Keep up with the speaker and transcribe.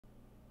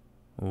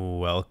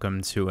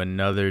Welcome to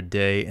another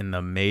day in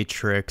the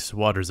Matrix,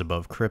 waters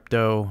above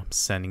crypto. I'm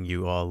sending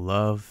you all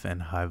love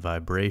and high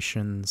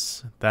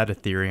vibrations. That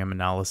Ethereum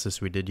analysis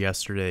we did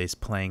yesterday is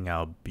playing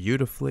out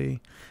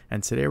beautifully.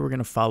 And today we're going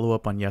to follow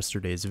up on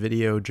yesterday's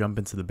video, jump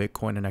into the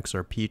Bitcoin and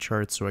XRP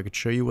charts so I could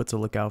show you what to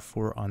look out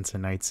for on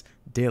tonight's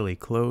daily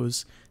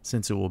close,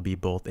 since it will be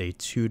both a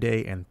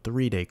 2-day and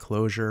 3-day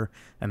closure,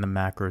 and the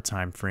macro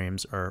time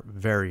frames are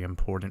very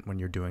important when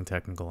you're doing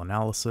technical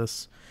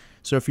analysis.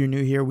 So if you're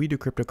new here, we do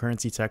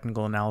cryptocurrency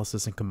technical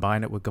analysis and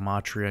combine it with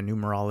Gematria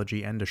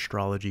Numerology and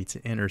Astrology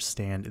to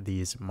understand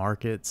these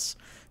markets.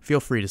 Feel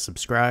free to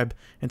subscribe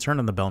and turn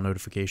on the bell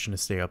notification to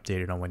stay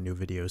updated on when new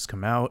videos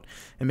come out.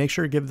 And make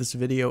sure to give this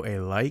video a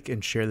like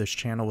and share this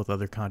channel with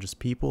other conscious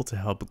people to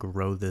help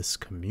grow this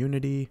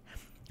community.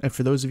 And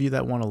for those of you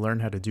that want to learn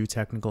how to do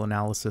technical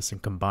analysis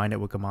and combine it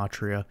with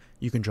Gematria,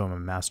 you can join my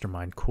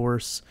mastermind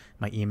course.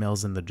 My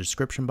email's in the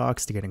description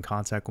box to get in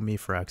contact with me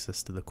for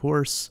access to the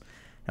course.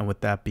 And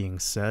with that being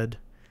said,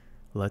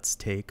 let's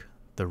take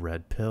the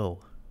red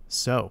pill.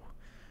 So,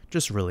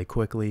 just really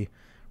quickly,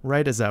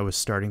 right as I was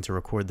starting to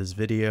record this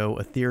video,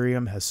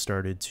 Ethereum has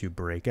started to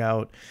break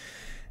out.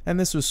 And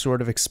this was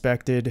sort of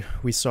expected.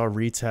 We saw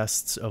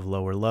retests of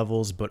lower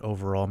levels, but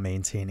overall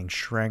maintaining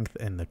strength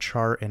in the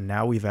chart. And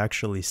now we've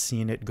actually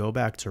seen it go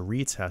back to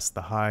retest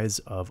the highs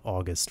of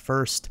August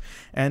 1st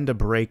and a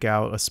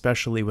breakout,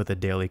 especially with a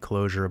daily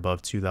closure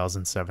above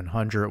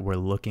 2,700. We're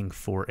looking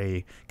for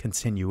a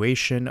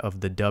continuation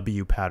of the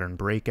W pattern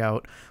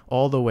breakout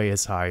all the way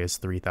as high as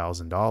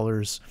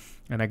 $3,000.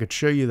 And I could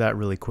show you that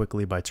really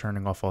quickly by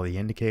turning off all the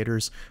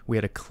indicators. We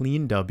had a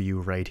clean W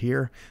right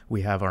here.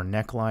 We have our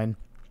neckline.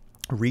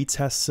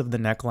 Retests of the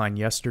neckline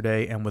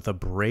yesterday, and with a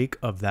break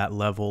of that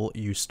level,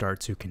 you start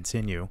to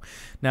continue.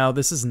 Now,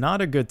 this is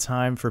not a good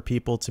time for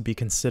people to be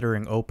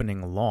considering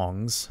opening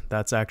longs.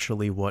 That's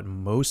actually what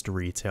most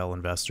retail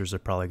investors are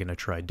probably going to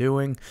try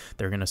doing.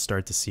 They're going to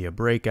start to see a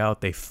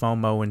breakout. They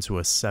FOMO into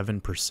a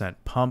 7%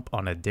 pump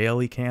on a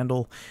daily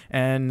candle,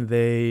 and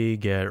they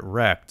get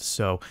wrecked.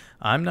 So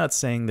I'm not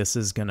saying this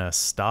is going to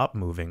stop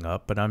moving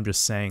up, but I'm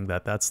just saying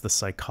that that's the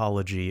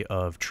psychology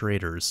of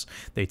traders.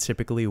 They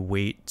typically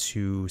wait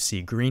to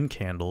see green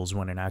candles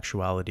when in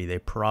actuality they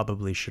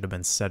probably should have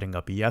been setting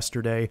up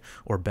yesterday,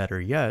 or better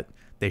yet,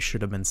 they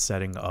should have been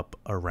setting up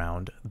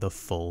around the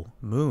full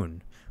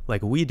moon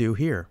like we do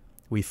here.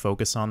 We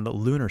focus on the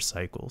lunar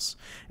cycles,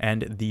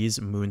 and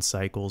these moon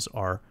cycles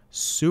are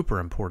super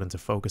important to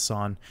focus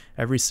on.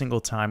 Every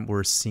single time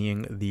we're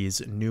seeing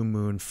these new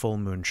moon, full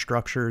moon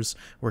structures,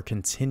 we're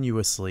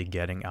continuously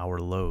getting our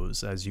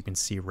lows. As you can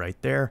see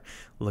right there,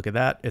 look at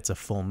that, it's a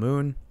full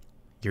moon.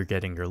 You're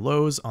getting your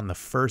lows on the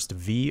first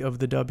V of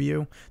the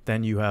W,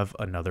 then you have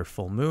another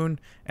full moon,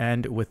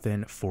 and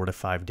within 4 to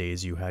 5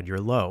 days you had your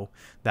low.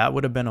 That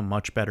would have been a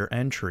much better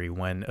entry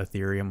when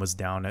Ethereum was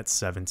down at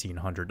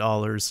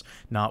 $1,700,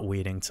 not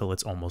waiting till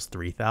it's almost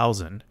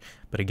 $3,000.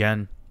 But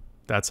again,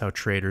 that's how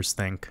traders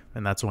think,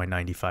 and that's why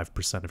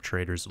 95% of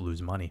traders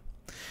lose money.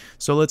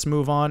 So let's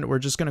move on. We're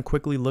just going to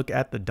quickly look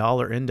at the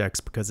dollar index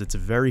because it's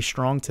very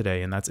strong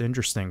today, and that's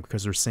interesting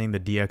because we're seeing the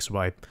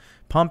DXY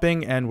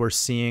pumping and we're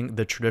seeing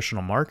the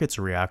traditional markets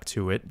react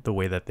to it the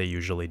way that they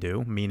usually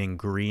do, meaning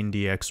green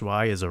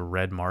DXY is a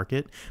red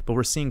market, but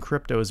we're seeing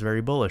crypto is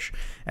very bullish.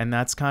 And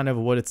that's kind of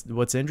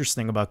what's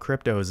interesting about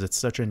crypto is it's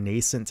such a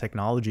nascent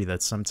technology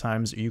that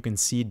sometimes you can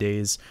see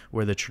days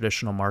where the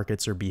traditional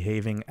markets are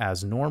behaving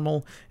as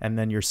normal, and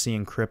then you're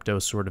seeing crypto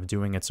sort of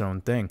doing its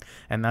own thing.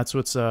 And that's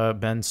what's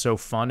been so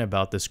fun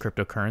about this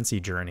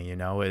cryptocurrency journey. You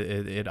know,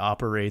 it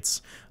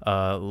operates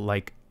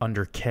like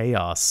under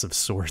chaos of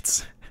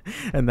sorts.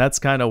 And that's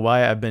kind of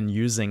why I've been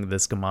using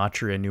this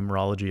Gematria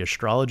Numerology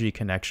Astrology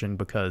connection,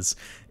 because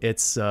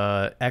it's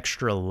an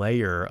extra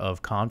layer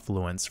of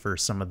confluence for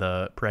some of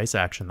the price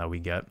action that we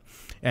get.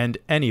 And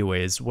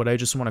anyways, what I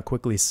just want to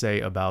quickly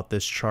say about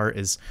this chart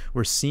is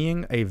we're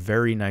seeing a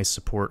very nice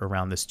support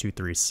around this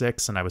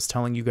 236, and I was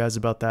telling you guys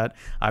about that.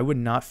 I would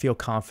not feel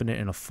confident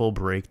in a full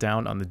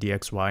breakdown on the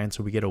DXY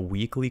until we get a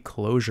weekly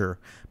closure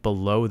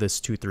below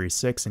this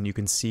 236, and you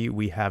can see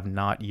we have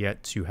not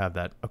yet to have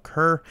that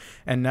occur.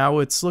 And now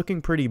it's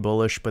looking pretty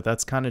bullish, but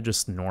that's kind of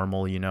just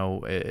normal, you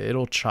know,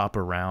 it'll chop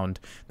around.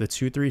 The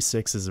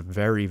 236 is a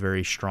very,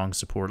 very strong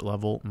support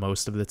level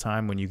most of the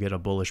time when you get a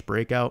bullish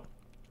breakout.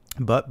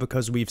 But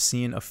because we've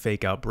seen a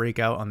fake out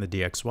breakout on the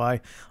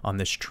DXY on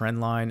this trend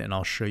line, and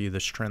I'll show you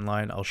this trend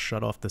line, I'll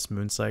shut off this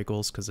moon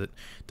cycles because it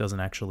doesn't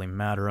actually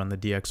matter on the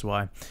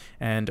DXY.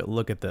 And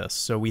look at this.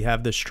 So we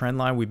have this trend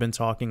line we've been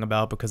talking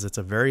about because it's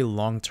a very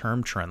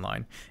long-term trend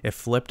line. It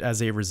flipped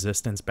as a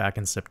resistance back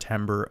in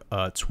September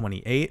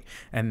 28,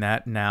 and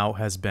that now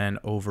has been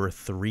over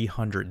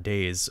 300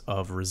 days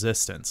of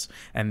resistance.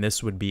 And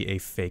this would be a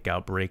fake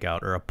out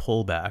breakout or a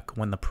pullback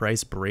when the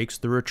price breaks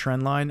through a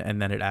trend line and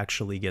then it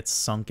actually gets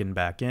sunk broken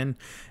back in,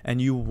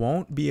 and you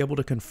won't be able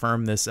to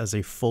confirm this as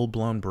a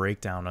full-blown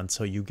breakdown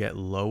until you get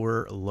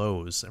lower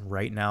lows. And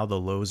right now the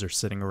lows are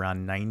sitting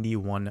around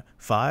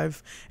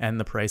 91.5, and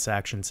the price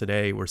action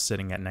today we're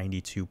sitting at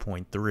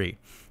 92.3.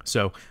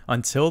 So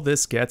until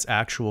this gets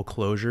actual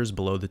closures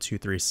below the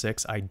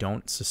 236, I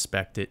don't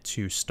suspect it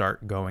to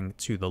start going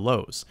to the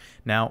lows.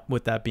 Now,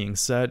 with that being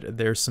said,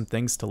 there's some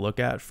things to look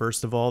at.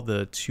 First of all,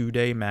 the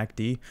 2-day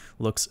MACD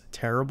looks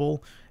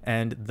terrible,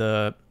 and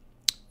the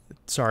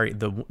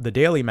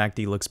daily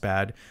MACD looks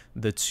bad.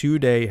 The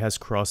 2-day has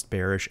crossed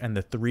bearish, and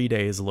the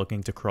 3-day is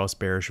looking to cross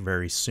bearish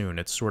very soon.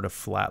 It's sort of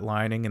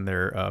flatlining, and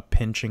they're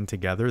pinching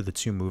together, the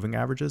two moving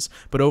averages.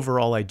 But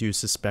overall, I do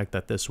suspect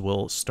that this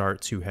will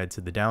start to head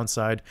to the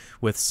downside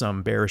with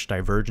some bearish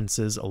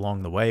divergences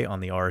along the way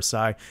on the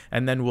RSI,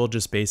 and then we'll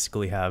just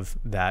basically have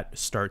that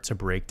start to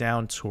break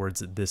down towards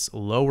this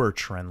lower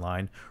trend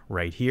line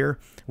right here,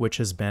 which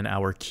has been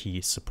our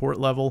key support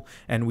level.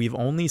 And we've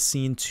only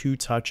seen 2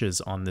 touches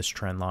on this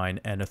trend line,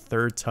 and a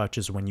 3rd touch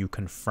is when you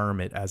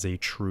confirm it as a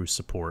true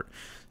support.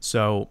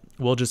 So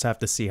we'll just have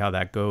to see how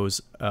that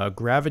goes.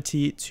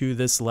 Gravity to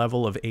this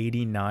level of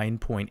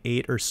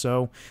 89.8 or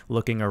so,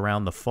 looking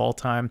around the fall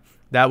time,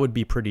 that would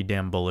be pretty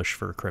damn bullish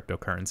for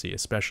cryptocurrency,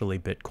 especially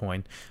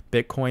Bitcoin.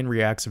 Bitcoin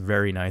reacts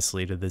very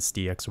nicely to this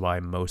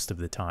DXY most of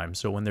the time.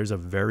 So when there's a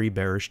very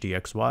bearish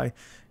DXY,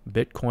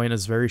 Bitcoin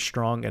is very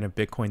strong, and if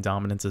Bitcoin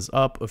dominance is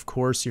up, of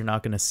course, you're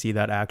not going to see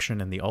that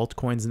action in the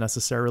altcoins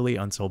necessarily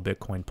until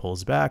Bitcoin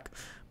pulls back,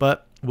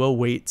 but we'll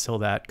wait till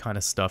that kind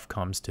of stuff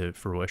comes to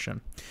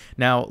fruition.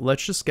 Now,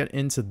 let's just get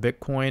into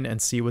Bitcoin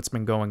and see what's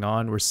been going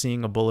on. We're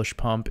seeing a bullish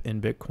pump in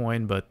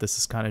Bitcoin, but this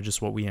is kind of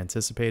just what we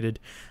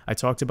anticipated. I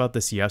talked about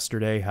this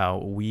yesterday, how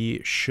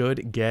we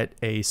should get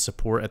a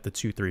support at the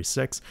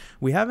 236.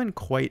 We haven't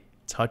quite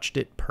touched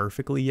it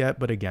perfectly yet,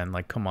 but again,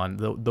 like, come on,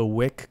 the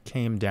wick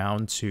came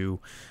down to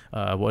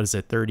what is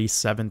it,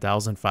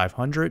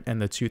 37,500, and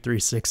the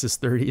 236 is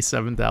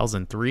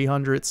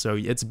 37,300, so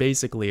it's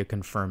basically a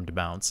confirmed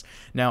bounce.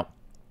 Now,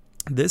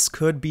 this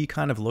could be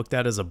kind of looked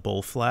at as a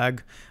bull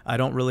flag. I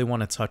don't really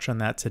want to touch on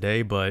that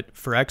today, but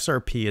for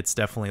XRP, it's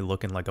definitely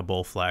looking like a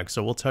bull flag,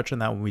 so we'll touch on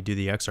that when we do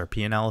the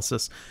XRP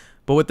analysis.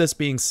 But with this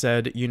being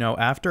said, you know,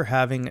 after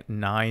having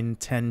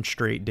 9-10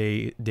 straight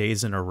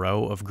days in a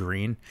row of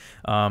green,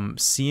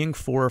 seeing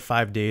 4 or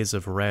 5 days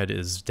of red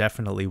is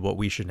definitely what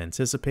we should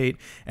anticipate.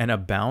 And a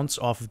bounce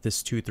off of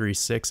this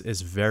 236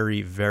 is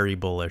very, very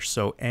bullish.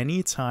 So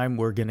anytime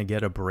we're going to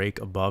get a break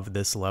above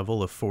this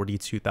level of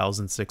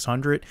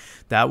 42,600,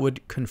 that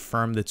would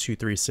confirm the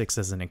 236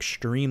 as an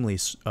extremely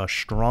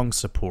strong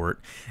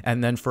support.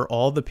 And then for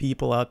all the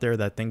people out there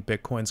that think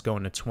Bitcoin's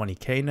going to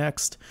 20K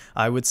next,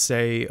 I would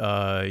say,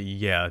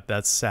 yeah,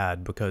 that's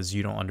sad because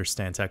you don't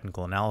understand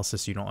technical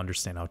analysis. You don't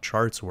understand how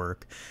charts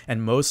work.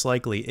 And most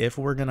likely, if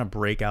we're going to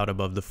break out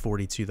above the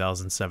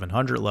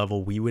 42,700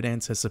 level, we would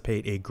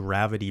anticipate a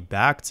gravity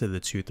back to the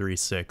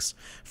 236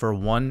 for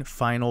one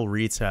final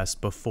retest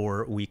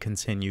before we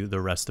continue the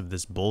rest of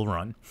this bull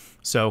run.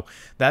 So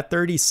that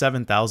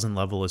 37,000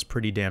 level is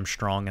pretty damn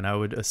strong. And I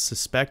would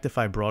suspect if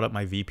I brought up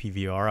my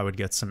VPVR, I would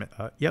get some,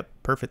 yep,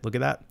 perfect. Look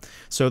at that.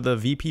 So the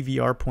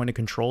VPVR point of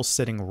control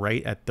sitting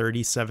right at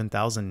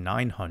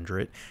 37,900.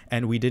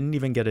 And we didn't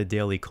even get a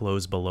daily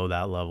close below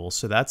that level.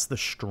 So that's the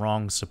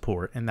strong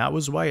support. And that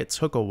was why it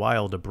took a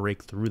while to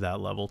break through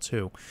that level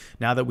too.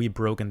 Now that we've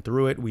broken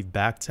through it, we've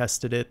back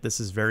tested it.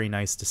 This is very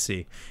nice to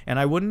see. And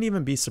I wouldn't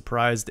even be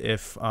surprised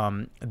if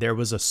there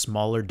was a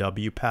smaller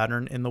W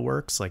pattern in the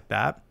works like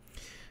that.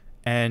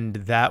 And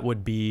that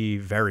would be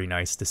very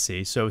nice to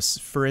see. So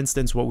for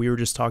instance, what we were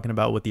just talking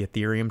about with the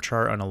Ethereum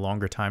chart on a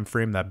longer time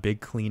frame, that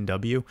big clean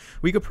W,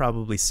 we could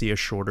probably see a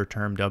shorter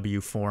term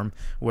W form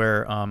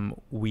where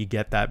we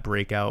get that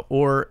breakout.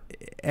 Or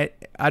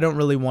I don't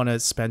really want to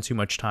spend too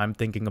much time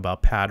thinking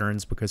about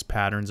patterns because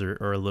patterns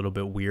are a little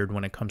bit weird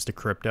when it comes to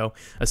crypto,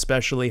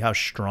 especially how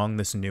strong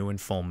this new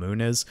and full moon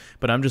is.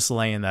 But I'm just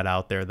laying that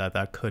out there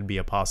that could be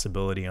a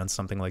possibility on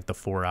something like the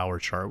 4-hour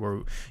chart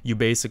where you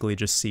basically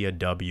just see a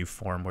W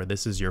form where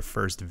this is your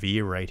first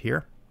V right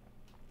here.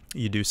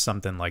 You do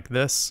something like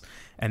this,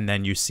 and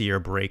then you see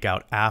your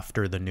breakout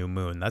after the new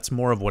moon. That's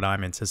more of what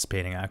I'm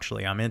anticipating,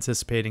 actually. I'm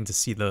anticipating to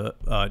see the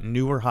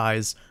newer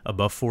highs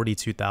above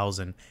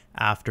 42,000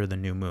 after the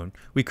new moon.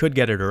 We could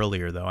get it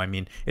earlier, though. I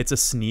mean, it's a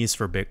sneeze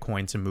for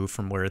Bitcoin to move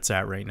from where it's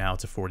at right now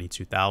to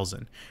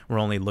 42,000. We're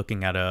only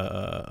looking at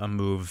a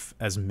move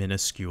as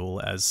minuscule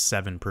as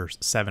 7 or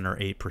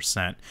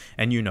 8%.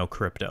 And you know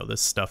crypto,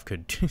 this stuff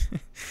could...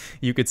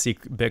 you could see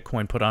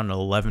Bitcoin put on an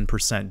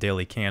 11%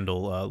 daily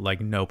candle like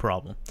no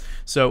problem.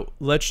 So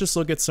let's just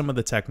look at some of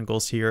the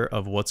technicals here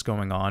of what's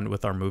going on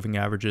with our moving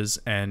averages,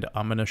 and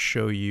I'm going to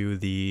show you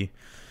the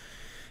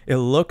It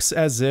looks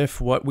as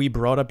if what we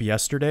brought up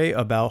yesterday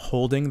about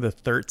holding the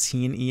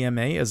 13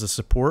 EMA as a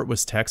support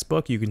was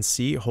textbook. You can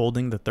see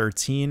holding the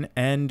 13,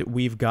 and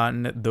we've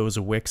gotten those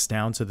wicks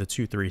down to the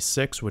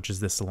 236, which is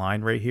this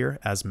line right here,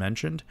 as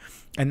mentioned.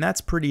 And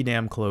that's pretty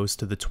damn close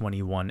to the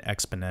 21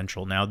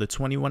 exponential. Now, the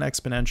 21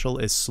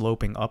 exponential is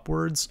sloping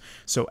upwards,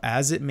 so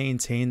as it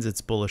maintains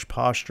its bullish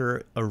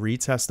posture, a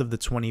retest of the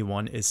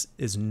 21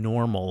 is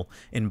normal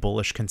in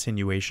bullish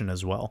continuation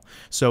as well.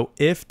 So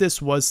if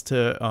this was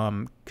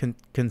to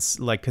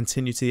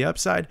continue to the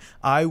upside,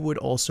 I would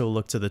also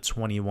look to the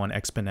 21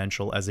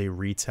 exponential as a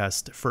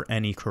retest for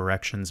any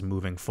corrections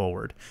moving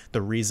forward.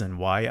 The reason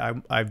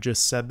why I've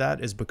just said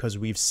that is because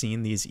we've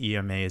seen these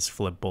EMAs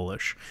flip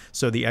bullish.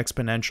 So the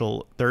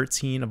exponential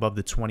 13 above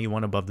the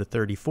 21 above the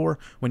 34,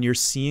 when you're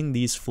seeing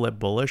these flip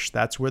bullish,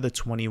 that's where the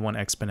 21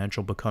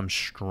 exponential becomes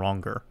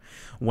stronger.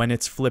 When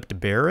it's flipped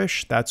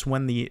bearish, that's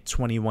when the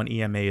 21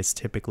 EMA is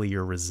typically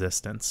your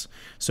resistance.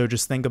 So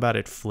just think about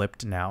it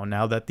flipped now.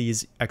 Now that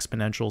these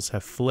exponentials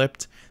have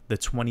flipped, the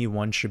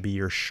 21 should be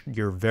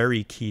your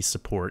very key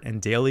support,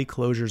 and daily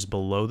closures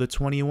below the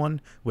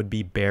 21 would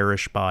be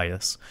bearish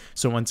bias.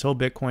 So until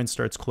Bitcoin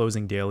starts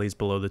closing dailies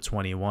below the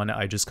 21,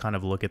 I just kind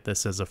of look at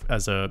this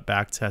as a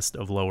back test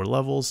of lower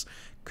levels,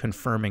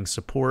 confirming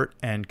support,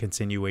 and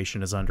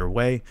continuation is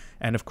underway.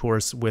 And of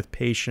course, with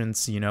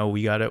patience, you know,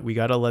 we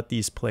gotta let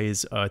these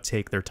plays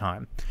take their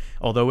time.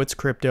 Although it's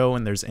crypto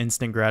and there's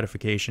instant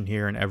gratification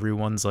here and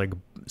everyone's like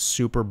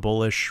super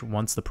bullish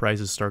once the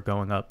prices start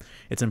going up,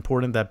 it's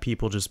important that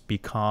people just be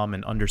calm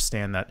and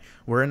understand that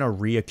we're in a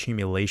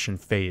reaccumulation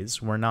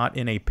phase. We're not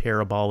in a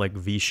parabolic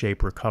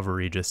V-shaped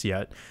recovery just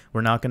yet.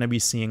 We're not going to be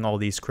seeing all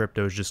these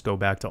cryptos just go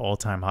back to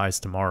all-time highs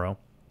tomorrow.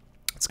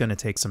 It's going to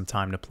take some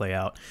time to play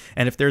out.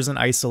 And if there's an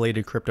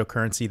isolated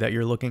cryptocurrency that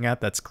you're looking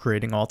at that's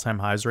creating all-time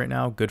highs right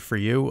now, good for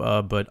you.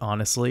 But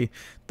honestly,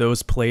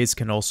 those plays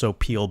can also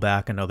peel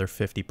back another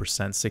 50%,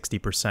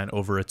 60%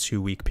 over a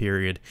 2-week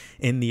period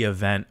in the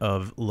event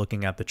of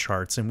looking at the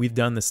charts. And we've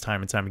done this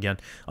time and time again.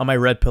 On my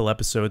Red Pill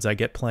episodes, I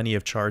get plenty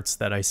of charts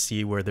that I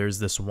see where there's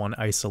this one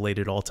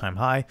isolated all-time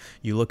high.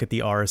 You look at the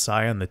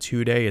RSI on the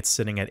 2-day, it's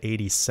sitting at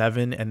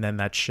 87, and then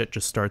that shit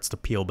just starts to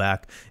peel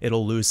back.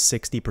 It'll lose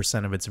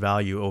 60% of its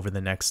value over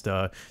the next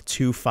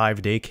 2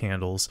 5-day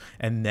candles,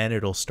 and then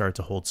it'll start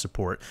to hold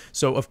support.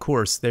 So of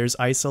course there's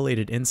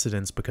isolated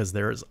incidents because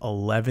there's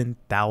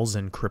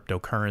 11,000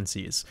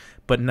 cryptocurrencies,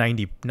 but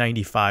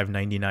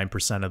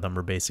 99% of them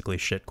are basically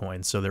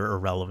shitcoins, so they're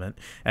irrelevant.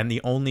 And the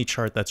only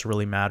chart that's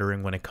really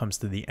mattering when it comes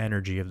to the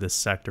energy of this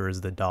sector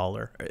is the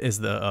dollar, is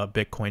the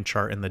Bitcoin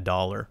chart in the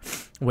dollar.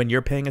 When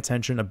you're paying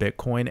attention to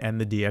Bitcoin and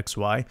the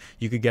DXY,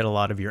 you could get a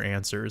lot of your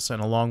answers,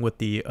 and along with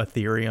the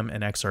Ethereum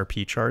and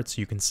XRP charts,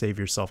 you can save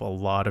yourself a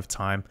lot of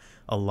time,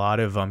 a lot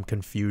of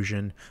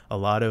confusion, a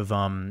lot of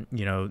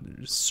you know,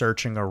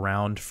 searching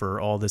around for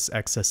all this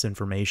excess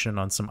information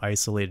on some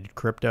isolated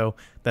crypto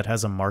that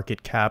has a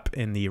market cap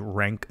in the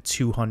rank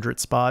 200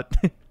 spot.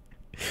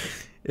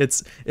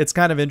 It's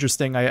kind of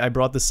interesting. I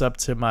brought this up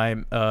to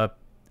my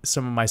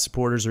some of my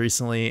supporters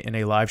recently in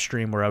a live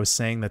stream where I was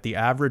saying that the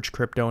average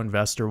crypto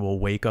investor will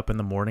wake up in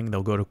the morning,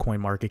 they'll go to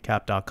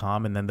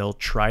coinmarketcap.com, and then they'll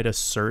try to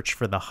search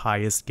for the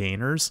highest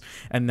gainers,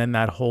 and then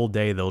that whole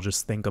day they'll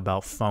just think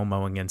about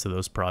FOMOing into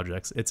those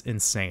projects. It's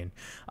insane.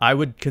 I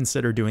would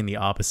consider doing the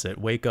opposite.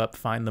 Wake up,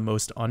 find the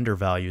most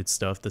undervalued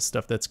stuff, the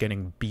stuff that's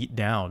getting beat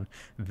down.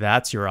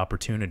 That's your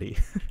opportunity.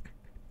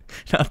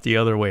 Not the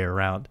other way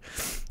around.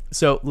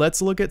 So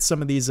let's look at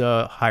some of these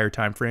higher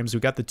time frames.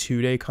 We've got the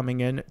 2-day coming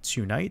in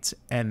tonight,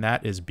 and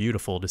that is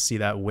beautiful to see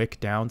that wick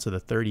down to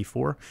the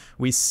 34.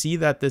 We see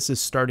that this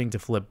is starting to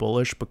flip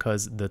bullish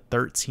because the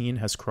 13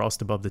 has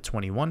crossed above the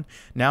 21.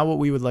 Now what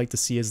we would like to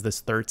see is this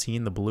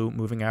 13, the blue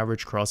moving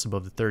average, cross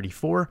above the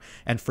 34,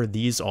 and for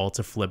these all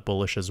to flip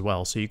bullish as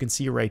well. So you can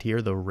see right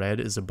here, the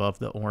red is above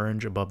the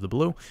orange, above the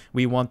blue.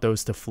 We want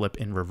those to flip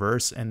in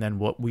reverse, and then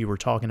what we were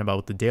talking about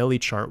with the daily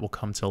chart will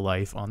come to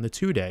life on the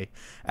 2-day.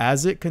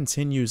 As it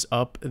continues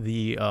up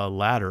the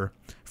ladder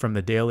from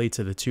the daily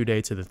to the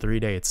 2-day to the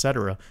 3-day,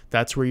 etc.,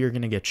 that's where you're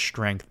going to get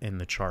strength in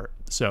the chart.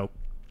 So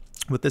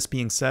with this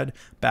being said,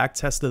 back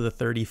test of the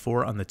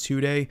 34 on the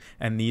 2-day,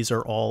 and these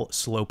are all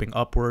sloping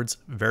upwards,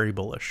 very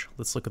bullish.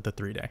 Let's look at the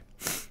 3-day.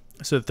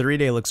 So the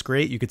 3-day looks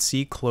great. You could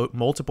see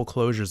multiple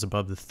closures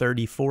above the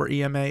 34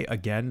 EMA.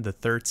 Again, the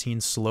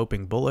 13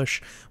 sloping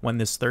bullish. When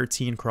this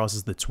 13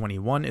 crosses the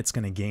 21, it's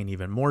going to gain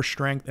even more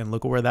strength. And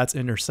look at where that's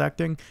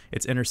intersecting.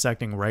 It's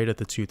intersecting right at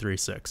the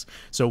 236.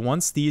 So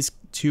once these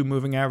two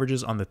moving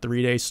averages on the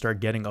 3-day start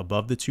getting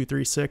above the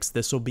 236,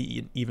 this will be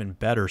an even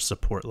better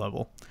support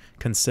level.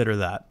 Consider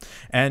that.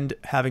 And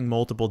having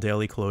multiple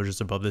daily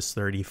closures above this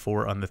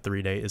 34 on the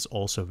 3-day is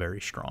also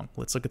very strong.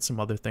 Let's look at some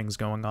other things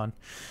going on.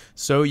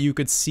 So you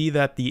could see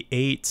that the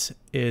 8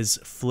 is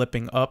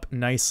flipping up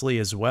nicely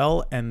as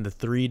well, and the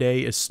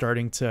 3-day is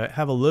starting to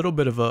have a little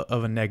bit of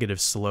a negative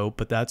slope,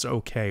 but that's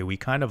okay. We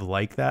kind of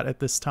like that at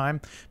this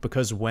time,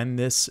 because when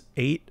this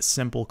 8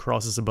 simple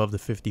crosses above the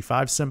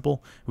 55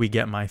 simple, we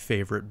get my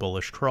favorite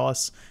bullish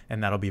cross,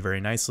 and that'll be very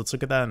nice. Let's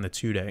look at that in the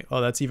 2-day.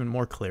 Oh, that's even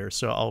more clear.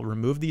 So I'll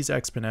remove these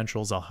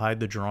exponentials, I'll hide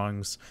the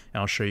drawings,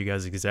 and I'll show you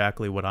guys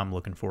exactly what I'm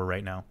looking for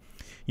right now.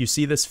 You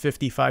see this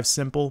 55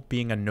 simple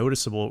being a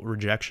noticeable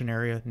rejection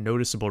area,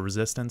 noticeable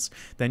resistance.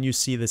 Then you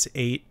see this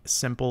 8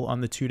 simple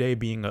on the 2-day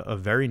being a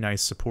very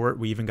nice support.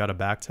 We even got a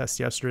back test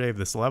yesterday of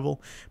this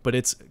level, but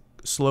it's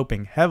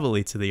sloping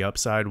heavily to the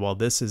upside while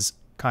this is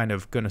kind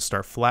of going to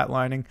start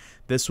flatlining.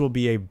 This will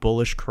be a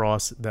bullish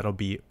cross that'll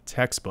be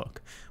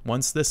textbook.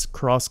 Once this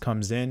cross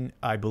comes in,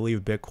 I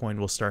believe Bitcoin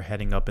will start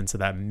heading up into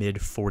that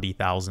mid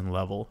 40,000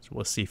 level. So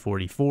we'll see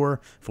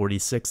 44,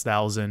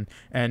 46,000,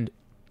 and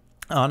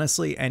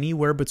honestly,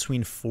 anywhere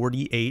between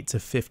 48 to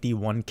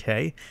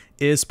 51K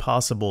is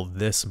possible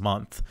this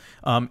month.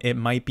 It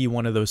might be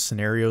one of those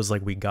scenarios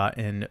like we got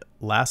in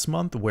last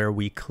month where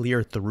we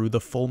clear through the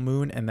full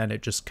moon and then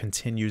it just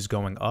continues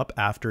going up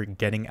after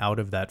getting out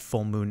of that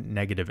full moon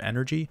negative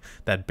energy,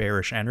 that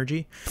bearish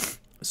energy.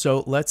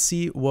 So let's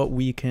see what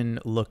we can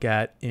look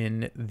at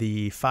in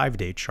the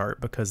 5-day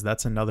chart, because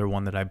that's another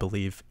one that I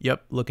believe,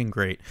 yep, looking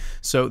great.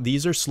 So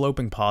these are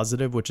sloping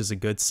positive, which is a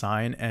good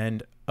sign,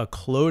 and a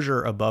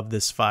closure above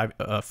this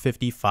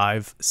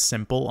 55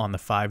 simple on the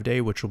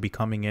 5-day, which will be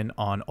coming in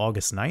on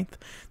August 9th.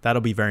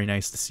 That'll be very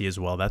nice to see as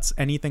well. That's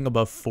anything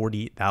above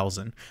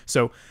 40,000.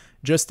 So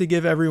just to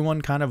give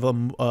everyone kind of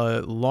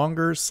a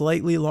longer,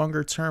 slightly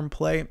longer term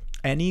play,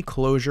 any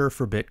closure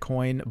for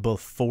Bitcoin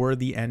before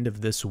the end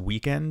of this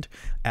weekend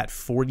at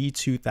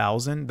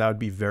 42,000, that would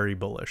be very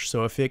bullish.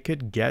 So if it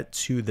could get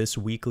to this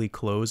weekly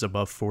close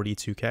above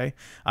 42K,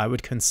 I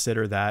would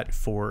consider that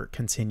for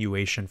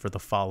continuation for the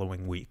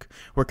following week.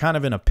 We're kind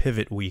of in a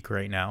pivot week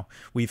right now.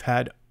 We've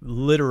had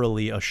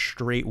literally a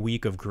straight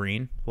week of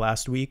green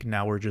last week.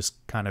 Now we're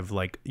just kind of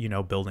like, you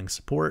know, building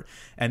support.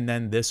 And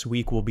then this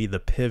week will be the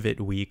pivot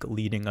week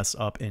leading us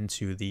up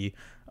into the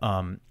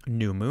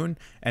new moon,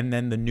 and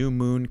then the new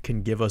moon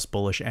can give us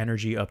bullish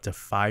energy up to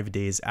 5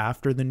 days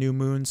after the new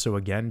moon. So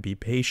again, be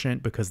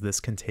patient, because this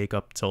can take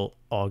up till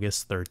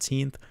August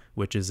 13th,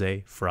 which is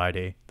a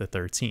Friday the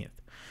 13th.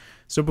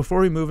 So before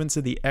we move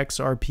into the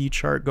XRP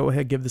chart, go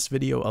ahead, give this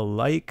video a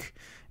like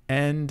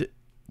and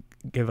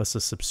give us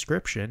a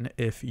subscription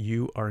if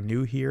you are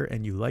new here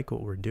and you like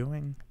what we're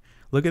doing.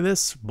 Look at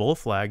this bull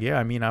flag. Yeah,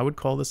 I mean, I would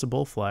call this a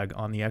bull flag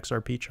on the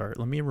XRP chart.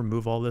 Let me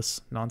remove all this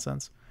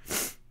nonsense.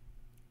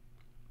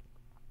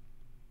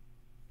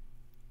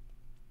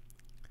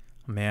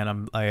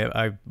 Man,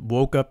 I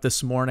woke up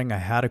this morning, I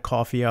had a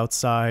coffee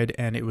outside,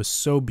 and it was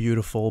so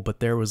beautiful,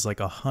 but there was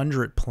like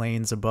 100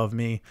 planes above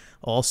me,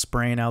 all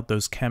spraying out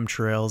those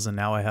chemtrails, and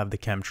now I have the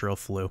chemtrail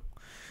flu.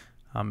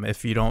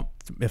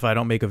 If I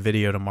don't make a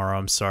video tomorrow,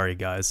 I'm sorry,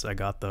 guys. I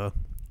got the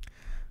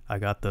virus. I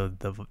got the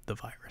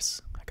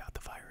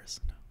virus.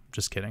 No,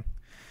 just kidding.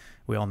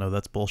 We all know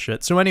that's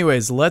bullshit. So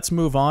anyways, let's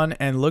move on,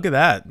 and look at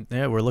that.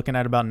 Yeah, we're looking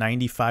at about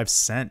 95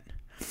 cents.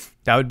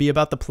 That would be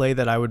about the play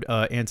that I would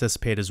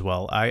anticipate as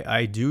well.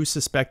 I do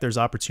suspect there's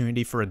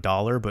opportunity for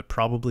 $1, but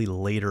probably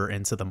later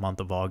into the month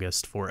of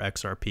August for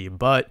XRP.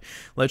 But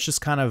let's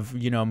just kind of,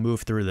 you know,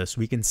 move through this.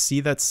 We can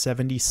see that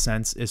 70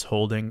 cents is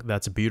holding.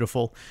 That's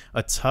beautiful.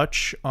 A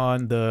touch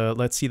on the,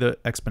 let's see the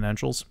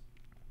exponentials.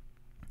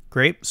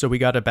 Great. So we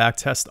got a back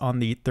test on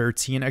the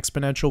 13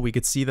 exponential. We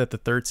could see that the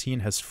 13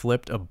 has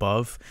flipped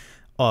above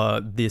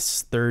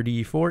this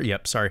 34,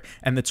 yep, sorry,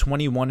 and the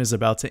 21 is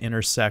about to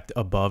intersect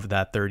above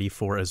that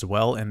 34 as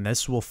well, and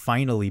this will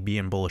finally be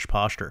in bullish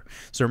posture.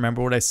 So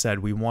remember what I said,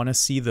 we want to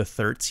see the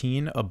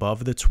 13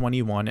 above the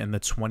 21 and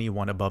the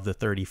 21 above the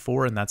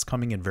 34, and that's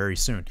coming in very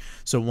soon.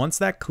 So once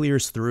that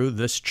clears through,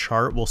 this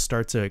chart will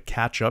start to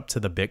catch up to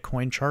the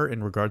Bitcoin chart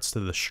in regards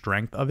to the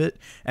strength of it,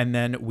 and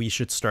then we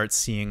should start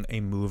seeing a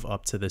move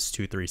up to this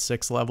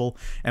 236 level.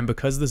 And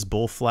because this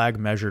bull flag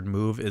measured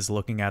move is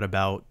looking at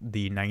about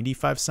the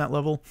 95 cent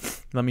level,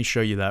 let me show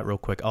you that real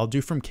quick. I'll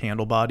do from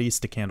candle bodies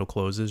to candle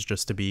closes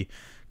just to be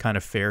kind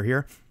of fair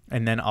here.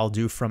 And then I'll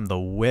do from the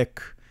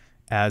wick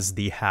as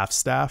the half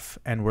staff,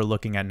 and we're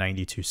looking at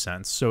 92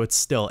 cents. So it's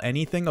still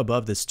anything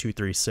above this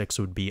 236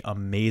 would be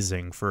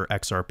amazing for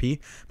XRP,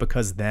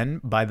 because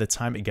then by the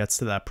time it gets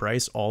to that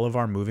price, all of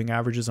our moving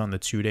averages on the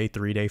 2-day,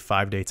 3-day,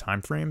 5-day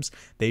time frames,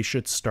 they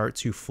should start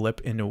to flip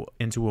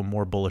into a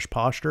more bullish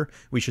posture.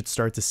 We should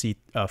start to see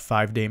a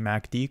 5-day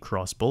MACD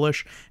cross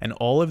bullish, and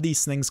all of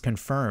these things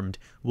confirmed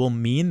will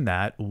mean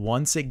that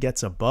once it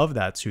gets above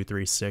that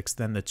 236,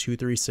 then the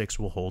 236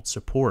 will hold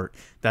support.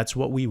 That's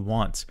what we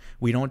want.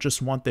 We don't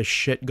just want this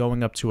shit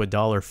going up to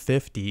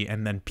 $1.50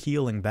 and then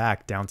peeling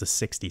back down to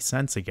 60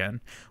 cents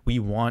again. We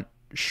want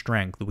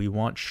strength. We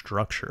want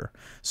structure.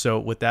 So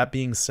with that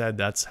being said,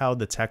 that's how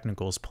the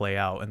technicals play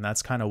out, and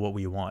that's kind of what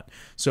we want.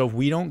 So if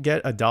we don't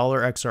get a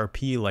dollar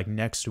XRP like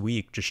next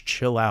week, just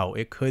chill out.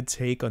 It could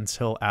take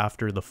until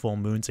after the full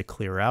moon to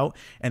clear out,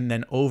 and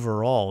then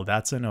overall,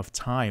 that's enough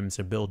time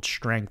to build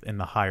strength in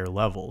the higher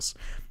levels.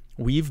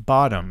 We've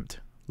bottomed.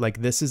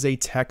 Like, this is a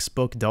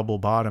textbook double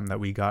bottom that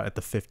we got at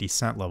the 50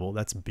 cent level.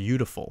 That's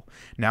beautiful.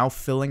 Now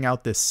filling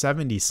out this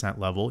 70 cent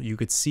level, you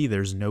could see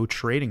there's no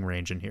trading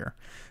range in here.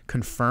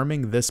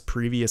 Confirming this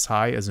previous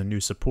high as a new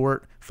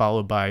support,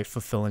 followed by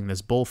fulfilling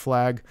this bull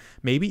flag,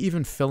 maybe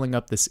even filling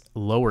up this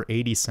lower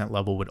 80 cent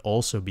level would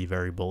also be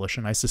very bullish.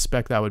 And I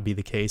suspect that would be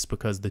the case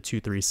because the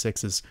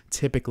 236 is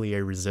typically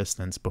a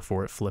resistance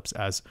before it flips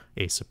as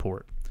a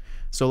support.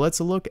 So let's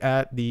look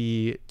at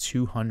the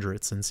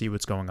 200s and see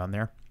what's going on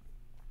there.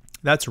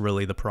 That's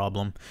really the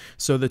problem.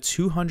 So the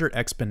 200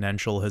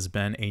 exponential has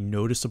been a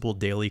noticeable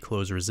daily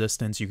close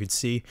resistance. You could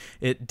see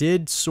it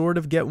did sort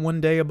of get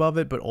one day above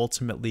it, but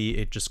ultimately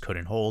it just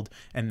couldn't hold.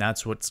 And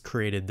that's what's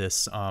created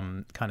this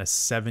kind of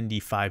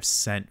 75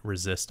 cent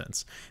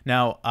resistance.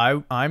 Now,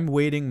 I'm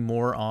waiting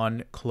more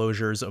on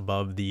closures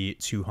above the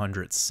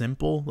 200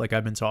 simple, like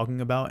I've been talking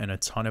about in a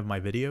ton of my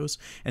videos.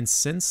 And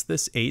since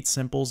this 8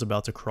 simple is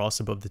about to cross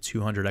above the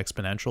 200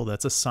 exponential,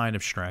 that's a sign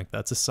of strength.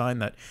 That's a sign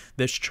that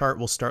this chart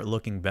will start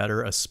looking better,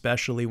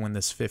 especially when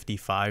this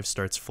 55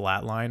 starts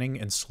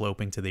flatlining and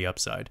sloping to the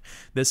upside.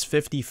 This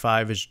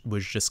 55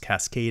 was just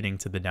cascading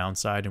to the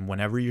downside, and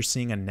whenever you're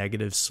seeing a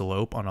negative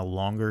slope on a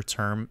longer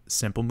term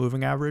simple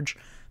moving average,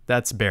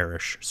 that's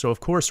bearish. So of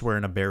course we're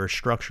in a bearish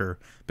structure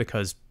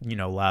because, you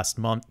know, last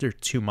month or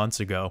 2 months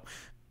ago,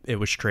 it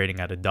was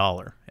trading at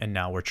 $1, and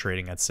now we're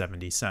trading at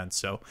 70 cents.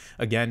 So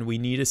again, we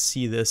need to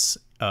see this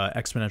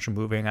exponential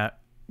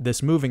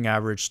moving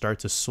average start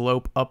to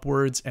slope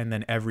upwards, and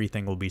then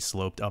everything will be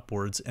sloped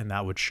upwards, and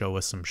that would show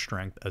us some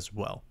strength as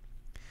well.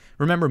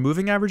 Remember,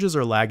 moving averages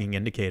are lagging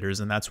indicators,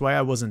 and that's why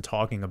I wasn't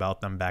talking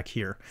about them back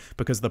here,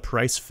 because the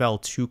price fell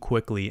too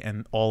quickly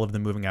and all of the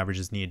moving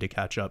averages needed to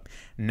catch up.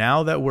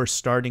 Now that we're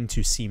starting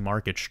to see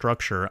market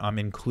structure, I'm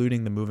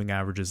including the moving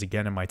averages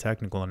again in my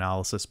technical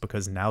analysis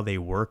because now they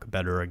work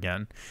better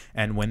again.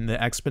 And when the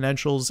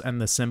exponentials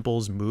and the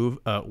simples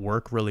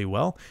work really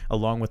well,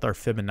 along with our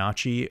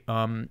Fibonacci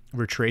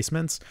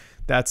retracements,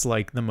 that's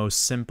like the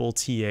most simple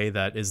TA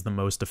that is the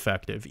most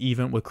effective,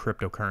 even with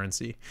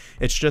cryptocurrency.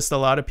 It's just a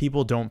lot of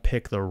people don't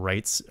pick the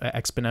right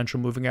exponential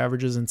moving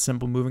averages and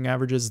simple moving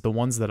averages. The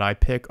ones that I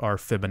pick are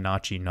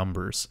Fibonacci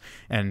numbers,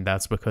 and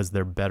that's because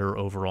they're better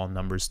overall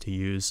numbers to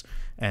use,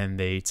 and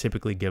they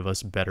typically give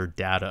us better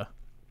data.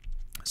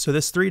 So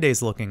this 3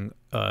 days looking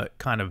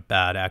kind of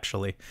bad,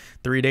 actually.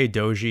 3-day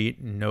doji,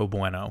 no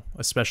bueno,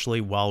 especially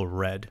while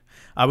red.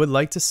 I would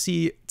like to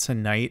see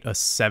tonight a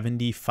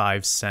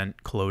 75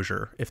 cent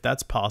closure. If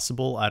that's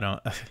possible,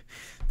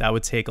 that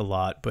would take a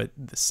lot, but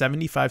the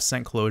 75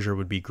 cent closure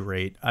would be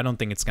great. I don't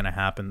think it's going to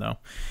happen though.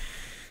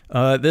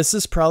 This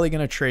is probably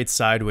going to trade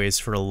sideways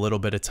for a little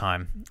bit of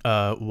time.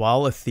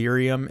 While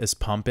Ethereum is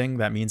pumping,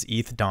 that means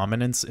ETH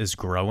dominance is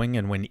growing.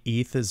 And when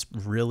ETH is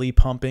really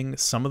pumping,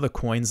 some of the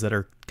coins that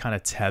are kind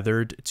of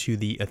tethered to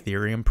the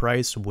Ethereum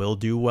price will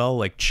do well.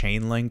 Like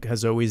Chainlink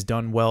has always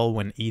done well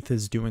when ETH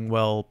is doing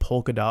well.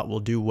 Polkadot will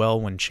do well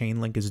when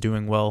Chainlink is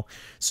doing well.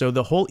 So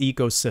the whole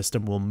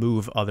ecosystem will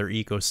move other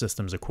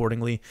ecosystems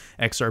accordingly.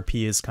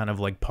 XRP is kind of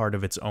like part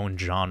of its own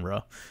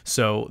genre.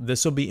 So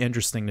this will be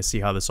interesting to see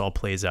how this all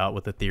plays out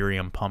with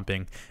Ethereum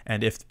pumping.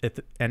 And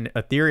and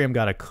Ethereum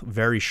got a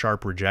very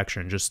sharp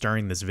rejection just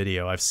during this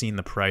video. I've seen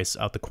the price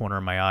out the corner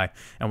of my eye,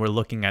 and we're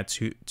looking at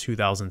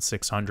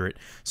 2,600.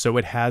 So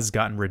it has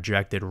gotten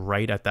rejected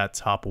right at that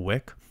top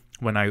wick.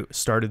 When I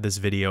started this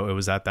video, it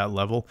was at that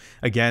level.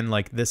 Again,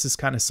 like, this is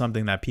kind of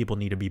something that people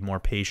need to be more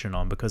patient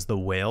on, because the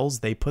whales,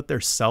 they put their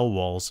sell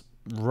walls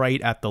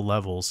right at the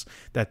levels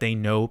that they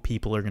know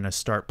people are going to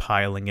start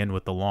piling in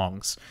with the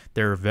longs.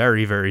 They're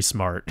very, very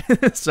smart.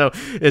 So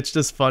it's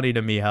just funny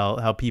to me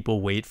how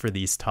people wait for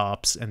these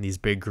tops and these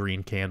big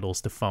green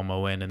candles to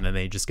FOMO in, and then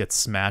they just get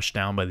smashed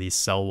down by these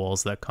sell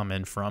walls that come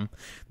in from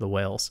the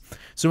whales.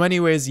 So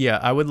anyways, yeah,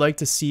 I would like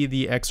to see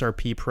the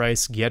XRP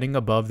price getting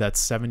above that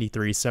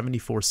 73,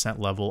 74 cent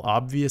level,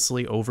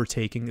 obviously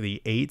overtaking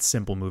the 8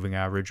 simple moving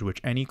average,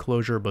 which any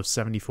closure above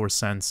 74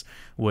 cents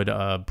would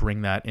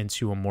bring that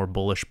into a more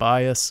bullish bias,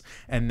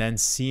 and then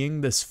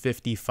seeing this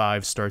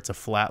 55 start to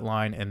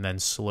flatline and then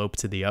slope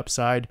to the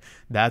upside,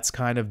 that's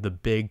kind of the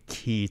big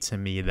key to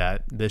me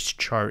that this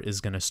chart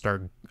is going to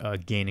start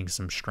gaining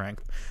some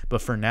strength.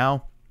 But for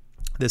now,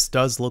 this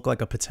does look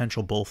like a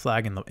potential bull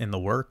flag in the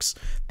works.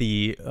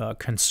 The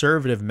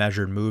conservative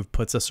measured move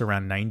puts us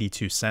around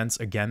 92 cents.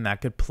 Again, that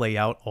could play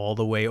out all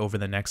the way over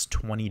the next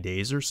 20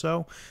 days or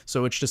so.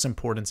 So it's just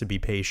important to be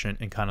patient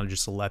and kind of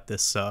just let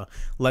this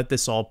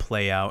all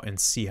play out and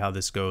see how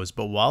this goes.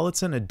 But while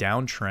it's in a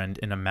downtrend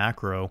in a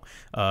macro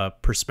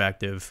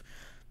perspective,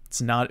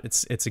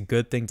 it's a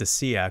good thing to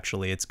see.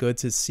 Actually, it's good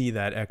to see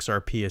that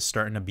XRP is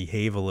starting to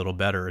behave a little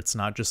better. It's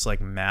not just like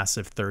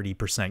massive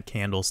 30%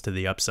 candles to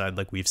the upside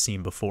like we've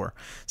seen before.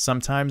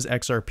 Sometimes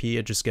XRP,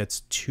 it just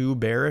gets too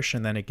bearish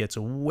and then it gets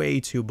way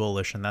too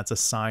bullish, and that's a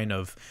sign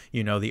of,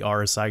 you know, the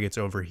RSI gets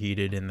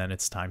overheated and then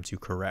it's time to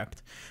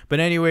correct. But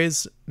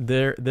anyways,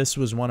 this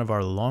was one of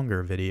our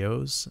longer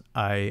videos.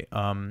 I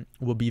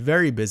will be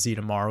very busy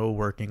tomorrow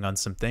working on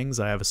some things.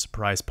 I have a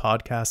surprise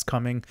podcast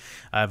coming.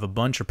 I have a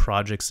bunch of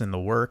projects in the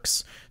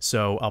works,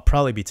 so I'll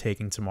probably be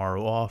taking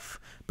tomorrow off.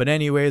 But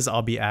anyways,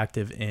 I'll be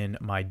active in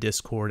my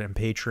Discord and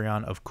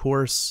Patreon, of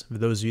course. For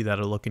those of you that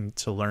are looking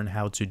to learn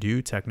how to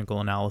do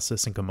technical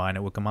analysis and combine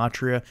it with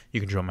Gematria,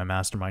 you can join my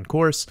mastermind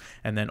course.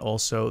 And then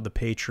also the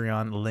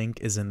Patreon link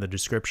is in the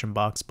description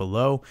box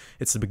below.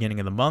 It's the beginning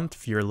of the month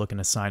if you're looking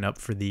to sign up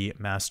for the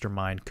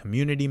Mastermind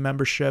Community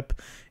membership.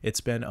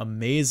 It's been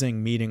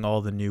amazing meeting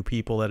all the new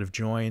people that have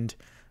joined.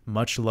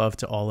 Much love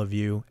to all of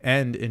you,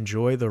 and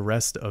enjoy the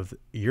rest of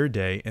your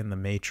day in the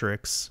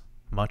Matrix.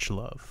 Much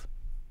love.